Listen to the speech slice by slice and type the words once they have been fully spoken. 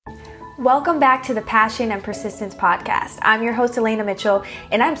Welcome back to the Passion and Persistence Podcast. I'm your host, Elena Mitchell,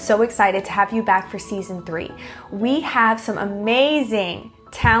 and I'm so excited to have you back for season 3. We have some amazing,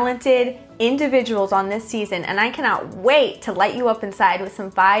 talented individuals on this season, and I cannot wait to light you up inside with some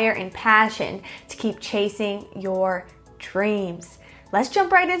fire and passion to keep chasing your dreams. Let's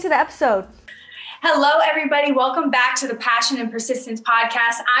jump right into the episode. Hello, everybody. Welcome back to the Passion and Persistence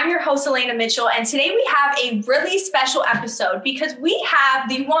Podcast. I'm your host, Elena Mitchell, and today we have a really special episode because we have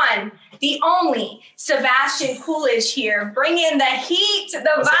the one, the only Sebastian Coolidge here, bringing the heat, the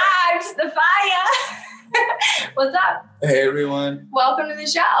vibes, the fire. What's up? Hey, everyone. Welcome to the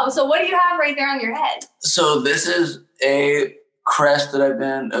show. So what do you have right there on your head? So this is a crest that I've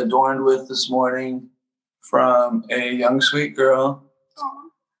been adorned with this morning from a young, sweet girl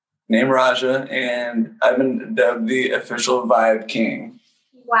named Raja, and I've been dubbed the official Vibe King.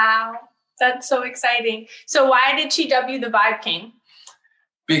 Wow, that's so exciting. So why did she dub you the Vibe King?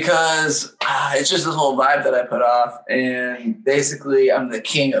 Because it's just this whole vibe that I put off, and basically I'm the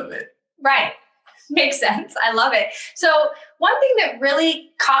king of it. Right. Makes sense. I love it. So one thing that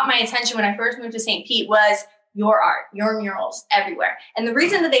really caught my attention when I first moved to St. Pete was your art, your murals everywhere. And the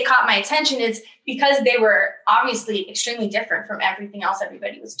reason that they caught my attention is because they were obviously extremely different from everything else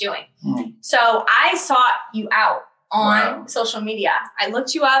everybody was doing. So I sought you out on social media. I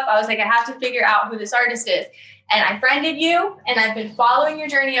looked you up. I was like, I have to figure out who this artist is. And I friended you, and I've been following your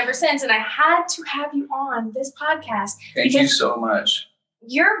journey ever since. And I had to have you on this podcast. Thank you so much.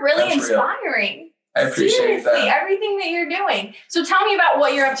 You're really That's inspiring. Real. I appreciate that. Everything that you're doing. So tell me about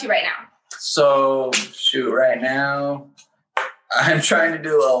what you're up to right now. So, right now, I'm trying to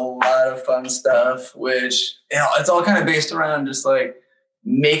do a lot of fun stuff, which, it's all kind of based around just like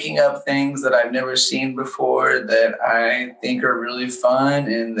making up things that I've never seen before that I think are really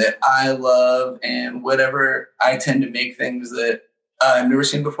fun and that I love, and whatever I tend to make things that I've never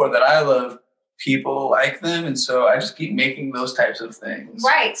seen before that I love, people like them. And so I just keep making those types of things.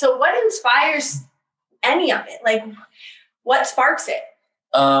 Right. So what inspires any of it? Like, what sparks it?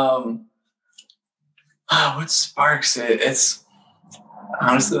 What sparks it? It's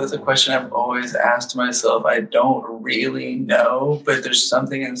honestly, that's a question I've always asked myself. I don't really know, but there's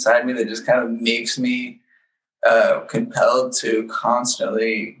something inside me that just kind of makes me compelled to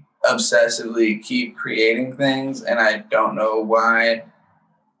constantly, obsessively keep creating things. And I don't know why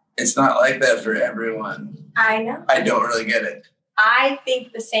it's not like that for everyone. I know. I don't really get it. I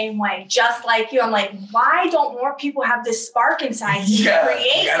think the same way, just like you. I'm like, why don't more people have this spark inside to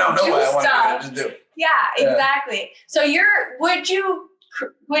create? I don't know why I want to do it. Yeah, exactly. So would you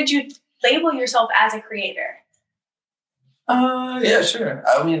label yourself as a creator? Yeah, sure.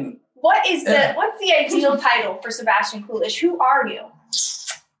 I mean, what's the ideal title for Sebastian Coolidge? Who are you?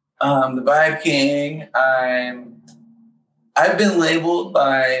 The Vibe King. I've been labeled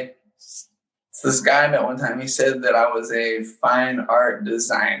by this guy I met one time. He said that I was a fine art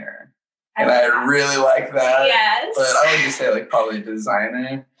designer. And I really like that. Yes. But I would just say like probably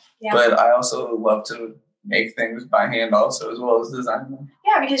designer. Yeah. But I also love to make things by hand also, as well as design them.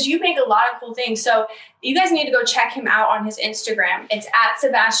 Yeah, because you make a lot of cool things. So you guys need to go check him out on his Instagram. It's at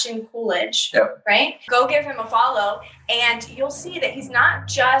Sebastian Coolidge, right? Go give him a follow, and you'll see that he's not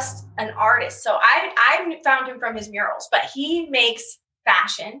just an artist. So I found him from his murals, but he makes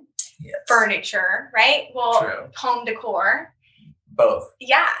fashion, furniture, right? Well, home decor. Both.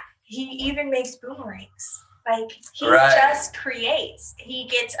 Yeah. He even makes boomerangs. Like, he just creates. He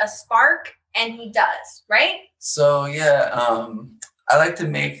gets a spark and he does, right? So, I like to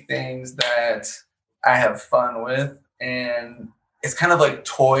make things that I have fun with. And it's kind of like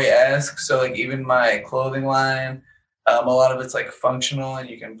toy-esque. So, like, even my clothing line, a lot of it's like functional and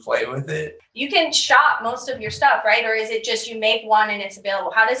you can play with it. You can shop most of your stuff, right? Or is it just you make one and it's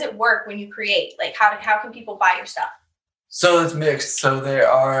available? How does it work when you create? Like, how can people buy your stuff? So it's mixed. So there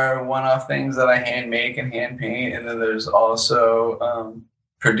are one-off things that I hand make and hand paint, and then there's also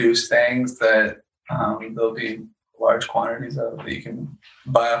produced things that there'll be large quantities of that you can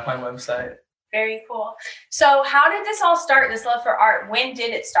buy off my website. Very cool. So how did this all start, this love for art? When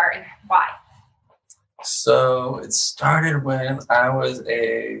did it start and why? So it started when I was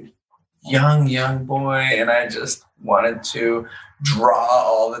a young boy, and I just wanted to draw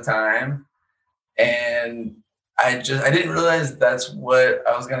all the time. And I didn't realize that's what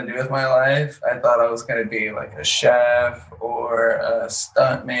I was going to do with my life. I thought I was going to be like a chef or a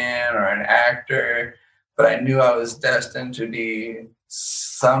stuntman or an actor, but I knew I was destined to be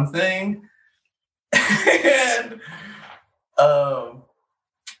something. And I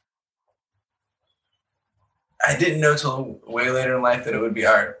didn't know till way later in life that it would be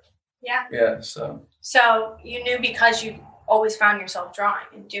art. Yeah. Yeah. So you knew because you always found yourself drawing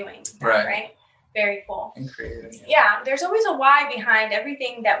and doing that, right? Very cool. And creating. Yeah, there's always a why behind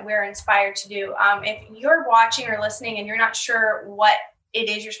everything that we're inspired to do. If you're watching or listening and you're not sure what it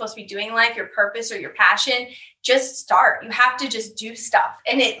is you're supposed to be doing in life, your purpose or your passion, just start. You have to just do stuff,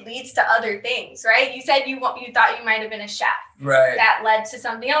 and it leads to other things, right? You said you thought you might have been a chef, right? That led to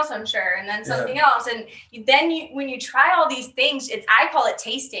something else, I'm sure, and then something else, and then when you try all these things, I call it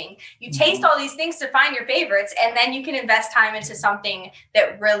tasting. You taste all these things to find your favorites, and then you can invest time into something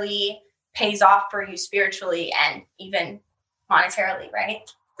that really pays off for you spiritually and even monetarily, right?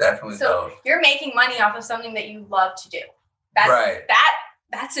 Definitely. So you're making money off of something that you love to do.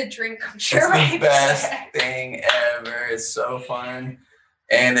 That's a dream come true. It's the best thing ever. It's so fun.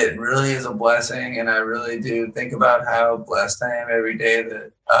 And it really is a blessing. And I really do think about how blessed I am every day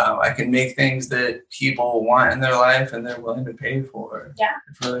that I can make things that people want in their life and they're willing to pay for. Yeah.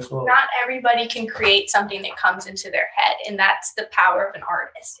 It's really cool. Not everybody can create something that comes into their head. And that's the power of an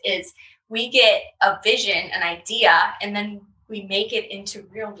artist, is we get a vision, an idea, and then we make it into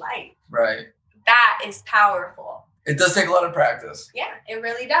real life. Right. That is powerful. It does take a lot of practice. Yeah, it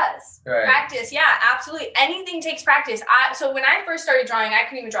really does. Right. Practice, yeah, absolutely. Anything takes practice. So when I first started drawing, I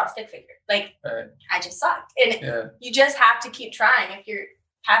couldn't even draw a stick figure. I just sucked. And you just have to keep trying if you're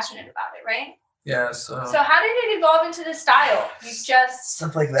passionate about it, right? Yeah. So how did it evolve into this style? You just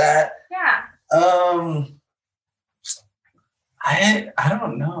stuff like that. Yeah. I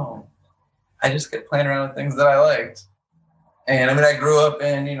don't know. I just kept playing around with things that I liked. And I mean, I grew up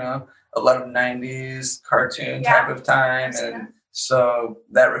in, a lot of 90s cartoon type of time. And so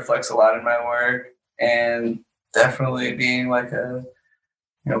that reflects a lot in my work. And definitely being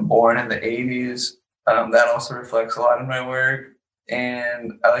born in the 80s, that also reflects a lot in my work.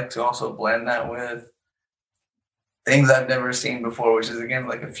 And I like to also blend that with things I've never seen before, which is, again,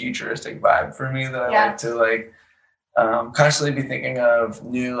 like a futuristic vibe for me that I like to constantly be thinking of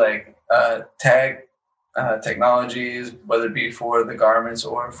new, technologies, whether it be for the garments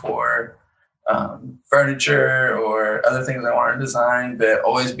or for furniture or other things I want to design, but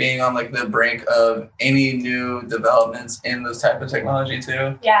always being on the brink of any new developments in those type of technology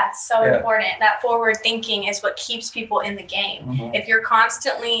too. Yeah, so important. That forward thinking is what keeps people in the game. Mm-hmm. If you're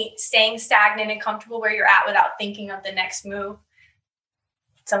constantly staying stagnant and comfortable where you're at without thinking of the next move,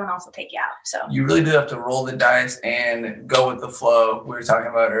 someone else will take you out. So you really do have to roll the dice and go with the flow we were talking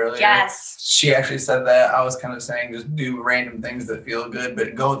about earlier. Yes. She actually said that. I was kind of saying just do random things that feel good,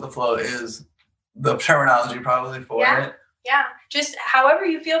 but go with the flow is the terminology probably for it. Yeah. Just however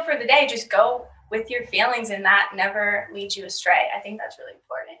you feel for the day, just go with your feelings, and that never leads you astray. I think that's really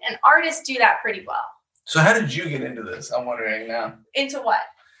important. And artists do that pretty well. So how did you get into this? I'm wondering now. Into what?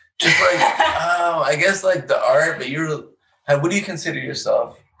 Just I guess the art, but what do you consider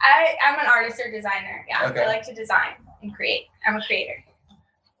yourself? I'm an artist or designer. Yeah. Okay. I like to design and create. I'm a creator.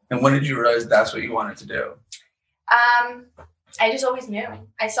 And when did you realize that's what you wanted to do? I just always knew.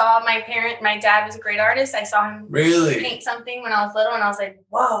 I saw my dad was a great artist. I saw him paint something when I was little, and I was like,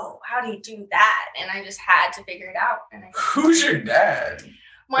 whoa, how do you do that? And I just had to figure it out. Who's your dad?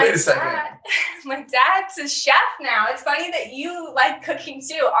 Wait a second. My dad's a chef now. It's funny that you like cooking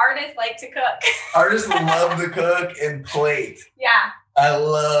too. Artists like to cook. Artists love to cook and plate. Yeah. I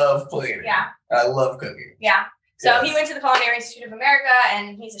love plating. Yeah. I love cooking. Yeah. So he went to the Culinary Institute of America,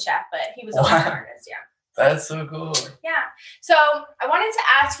 and he's a chef, but he was always an artist. Yeah. That's so cool. Yeah. So I wanted to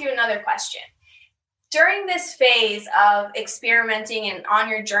ask you another question. During this phase of experimenting and on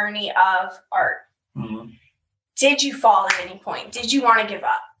your journey of art, did you fall at any point? Did you want to give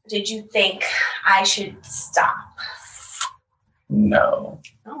up? Did you think I should stop? No.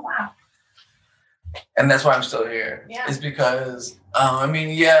 Oh, wow. And that's why I'm still here. Yeah. It's because, on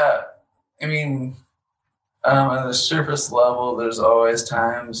the surface level, there's always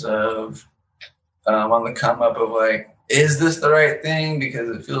times of, on the come up of is this the right thing? Because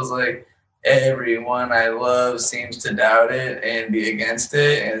it feels like everyone I love seems to doubt it and be against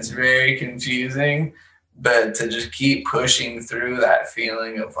it. And it's very confusing. But to just keep pushing through that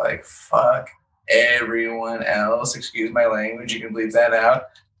feeling of fuck everyone else, excuse my language, you can bleep that out.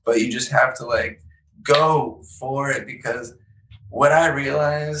 But you just have to go for it, because what I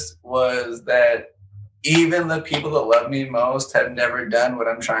realized was that even the people that love me most have never done what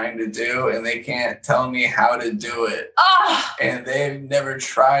I'm trying to do, and they can't tell me how to do it. Oh. And they've never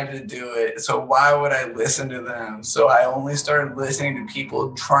tried to do it. So why would I listen to them? So I only started listening to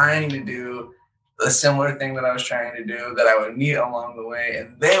people trying to do a similar thing that I was trying to do, that I would meet along the way.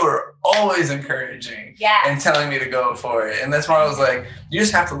 And they were always encouraging and telling me to go for it. And that's why I was like, you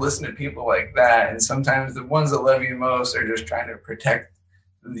just have to listen to people like that. And sometimes the ones that love you most are just trying to protect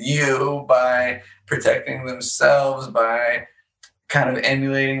you by protecting themselves, by kind of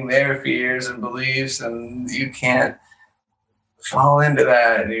emulating their fears and beliefs, and you can't fall into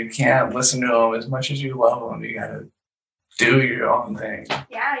that, and you can't listen to them as much as you love them. You gotta do your own thing.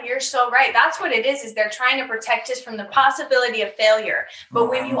 Yeah, you're so right. That's what it is they're trying to protect us from the possibility of failure. But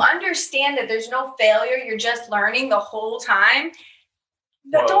when you understand that there's no failure, you're just learning the whole time,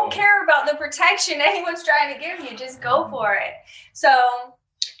 don't care about the protection anyone's trying to give you. Just go for it. So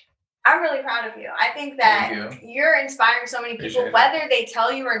I'm really proud of you. I think that you're inspiring so many people, whether they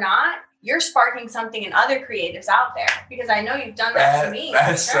tell you or not. You're sparking something in other creatives out there, because I know you've done that to me.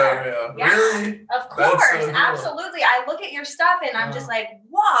 That's so real. Yeah, really? Of course. So absolutely. I look at your stuff and I'm just like,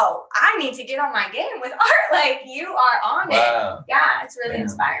 whoa, I need to get on my game with art. Like, you are on it. Yeah, it's really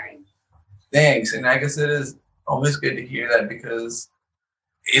inspiring. Thanks. And I guess it is always good to hear that, because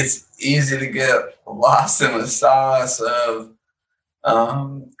it's easy to get lost in the sauce of,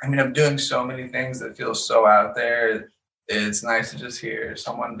 I'm doing so many things that feel so out there. It's nice to just hear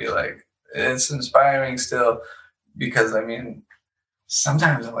someone be like, it's inspiring still, because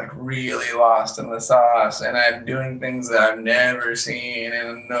sometimes I'm like really lost in the sauce, and I'm doing things that I've never seen,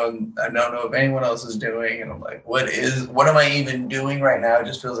 and I don't know if anyone else is doing, and I'm like, what am I even doing right now? It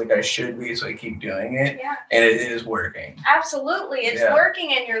just feels like I should be, so I keep doing it, and it is working. Absolutely, it's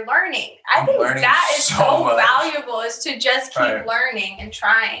working, and you're learning. I think that is so valuable, is to just keep learning and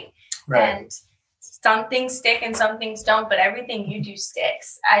trying, and some things stick and some things don't, but everything you do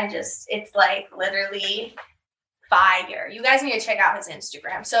sticks. It's like literally fire. You guys need to check out his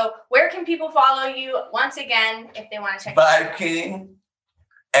Instagram. So where can people follow you once again if they want to check Vibe King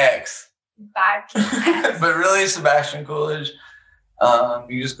X. Vibe King X. But really, Sebastian Coolidge.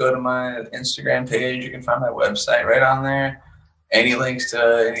 You just go to my Instagram page. You can find my website right on there. Any links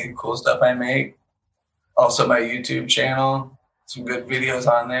to any cool stuff I make. Also my YouTube channel. Some good videos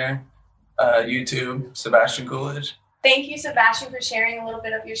on there. YouTube, Sebastian Coolidge. Thank you, Sebastian, for sharing a little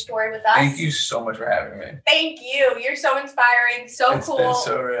bit of your story with us. Thank you so much for having me. Thank you. You're so inspiring, so cool. It's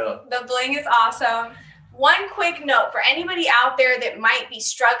so real. The bling is awesome. One quick note for anybody out there that might be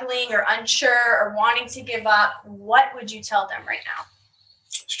struggling or unsure or wanting to give up, what would you tell them right now?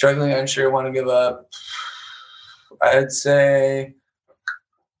 Struggling, unsure, want to give up. I'd say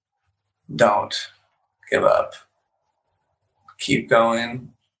don't give up. Keep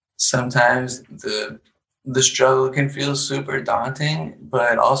going. Sometimes the struggle can feel super daunting,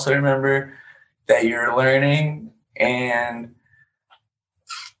 but also remember that you're learning, and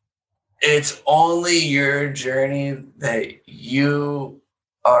it's only your journey that you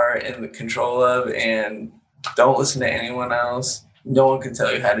are in the control of, and don't listen to anyone else. No one can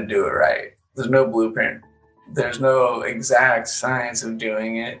tell you how to do it right. There's no blueprint. There's no exact science of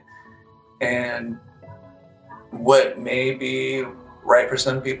doing it. And what may be right for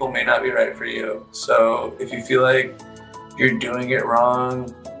some people may not be right for you. So if you feel like you're doing it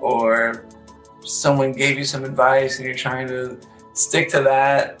wrong, or someone gave you some advice and you're trying to stick to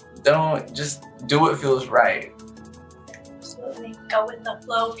that, don't, just do what feels right. Absolutely. Go with the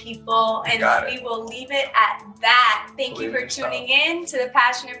flow, people. And we will leave it at that. Thank you for tuning in to the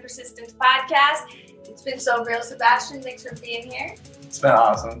Passion and Persistence Podcast. It's been so real, Sebastian. Thanks for being here. It's been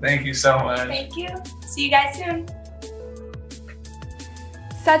awesome. Thank you so much. Thank you. See you guys soon.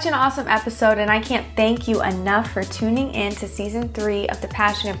 Such an awesome episode, and I can't thank you enough for tuning in to season 3 of the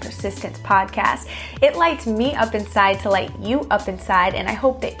Passion and Persistence podcast. It lights me up inside to light you up inside, and I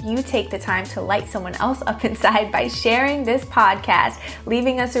hope that you take the time to light someone else up inside by sharing this podcast,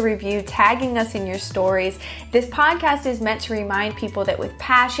 leaving us a review, tagging us in your stories. This podcast is meant to remind people that with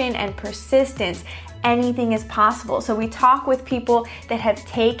passion and persistence, anything is possible. So we talk with people that have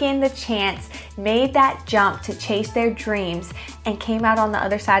taken the chance, made that jump to chase their dreams, and came out on the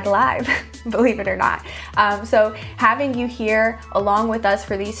other side alive, believe it or not. So having you here along with us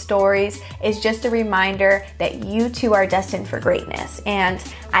for these stories is just a reminder that you too are destined for greatness. And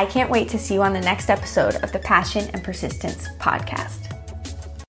I can't wait to see you on the next episode of the Passion and Persistence podcast.